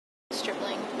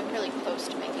dribbling, been really close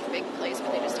to making big plays,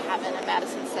 but they just haven't. And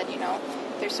Madison said,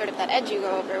 there's sort of that edge you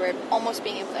go over where almost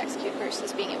being able to execute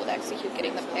versus being able to execute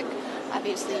getting the pick.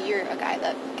 Obviously, you're a guy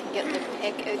that can get the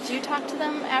pick. Do you talk to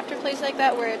them after plays like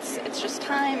that where it's just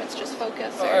time, it's just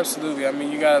focus? Oh, absolutely. I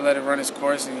mean, you got to let it run its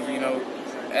course. And,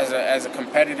 as a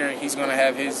competitor, he's going to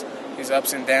have his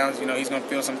ups and downs. He's going to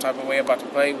feel some type of way about the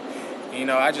play.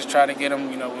 I just try to get him,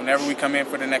 whenever we come in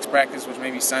for the next practice, which may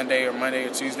be Sunday or Monday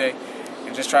or Tuesday,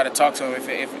 and just try to talk to him.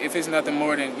 If it's nothing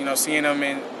more than, seeing him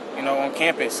on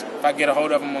campus. If I get a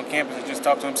hold of him on campus and just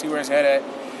talk to him, see where his head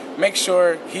at, make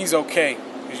sure he's okay.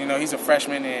 Because, he's a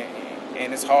freshman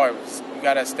and it's hard. You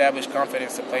got to establish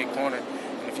confidence to play corner.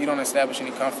 And if you don't establish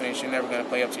any confidence, you're never going to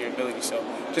play up to your ability. So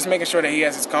just making sure that he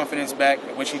has his confidence back,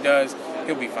 which he does,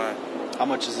 he'll be fine. How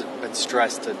much has it been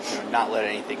stressed to not let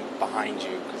anything behind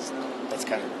you? Because that's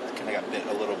kind of got bit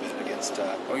a little bit against.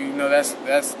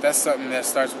 That's something that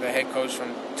starts with the head coach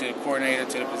to the coordinator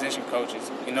to the position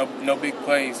coaches. No big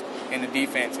plays in the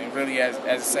defense, and really as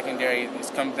a secondary,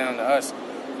 it comes down to us.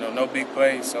 No big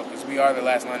plays. So because we are the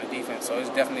last line of defense, so it's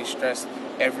definitely stress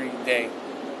every day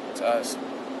to us.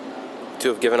 To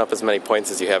have given up as many points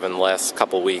as you have in the last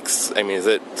couple weeks, I mean, does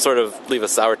it sort of leave a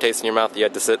sour taste in your mouth that you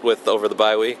had to sit with over the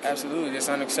bye week? Absolutely, it's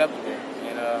unacceptable,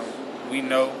 and we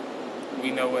know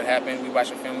what happened. We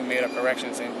watched the film, we made our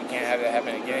corrections, and we can't have that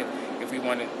happen again if we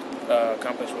want to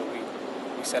accomplish what we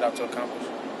set out to accomplish.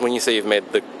 When you say you've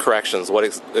made the corrections, what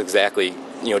exactly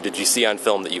did you see on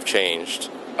film that you've changed?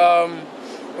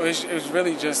 It was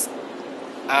really just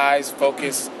eyes,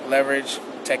 focus, leverage,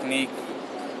 technique,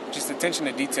 just attention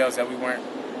to details that we weren't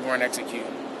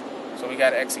executing. So we got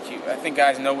to execute. I think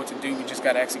guys know what to do. We just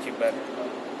got to execute better.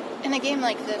 In a game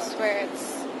like this, where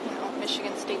it's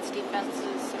Michigan State's defense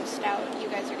is so stout, you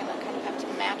guys are going to kind of have to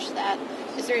match that.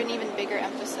 Is there an even bigger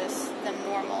emphasis than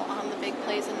normal on the big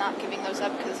plays and not giving those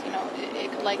up? Because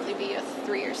it could likely be a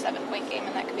 3 or 7 point game,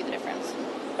 and that could be the difference.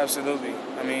 Absolutely.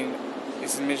 I mean,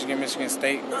 this is Michigan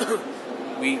State.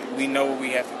 We know what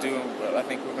we have to do, and I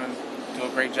think we're going to do a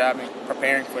great job in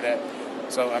preparing for that.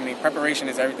 So, I mean, preparation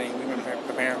is everything. We've been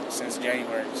preparing since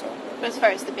January. So. But as far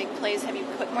as the big plays, have you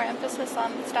put more emphasis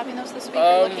on stopping those this week,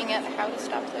 or looking at how to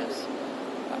stop those?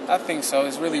 I think so.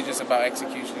 It's really just about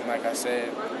execution, like I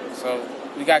said. So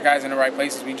we got guys in the right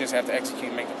places. We just have to execute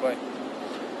and make the play.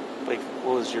 Blake,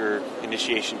 what was your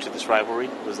initiation to this rivalry?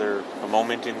 Was there a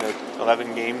moment in the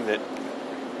 11 game that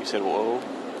you said, whoa?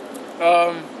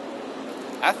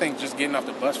 I think just getting off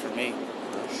the bus for me.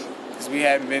 Because we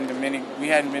hadn't been to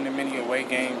many away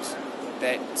games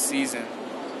that season.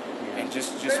 And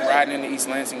just riding into East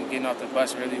Lansing and getting off the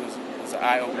bus really was an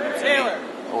eye-opener for me.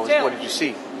 What did you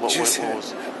see? What was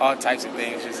all types of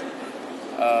things. Just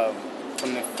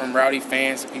from rowdy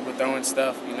fans to people throwing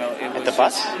stuff. It at was the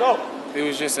bus? It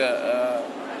was just a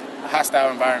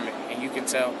hostile environment, and you can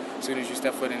tell as soon as you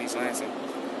step foot in East Lansing.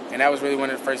 And that was really one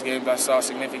of the first games I saw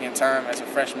significant time as a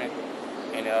freshman.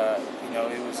 And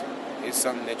it's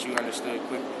something that you understood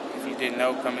quickly. If you didn't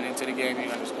know coming into the game, you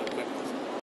understood quickly.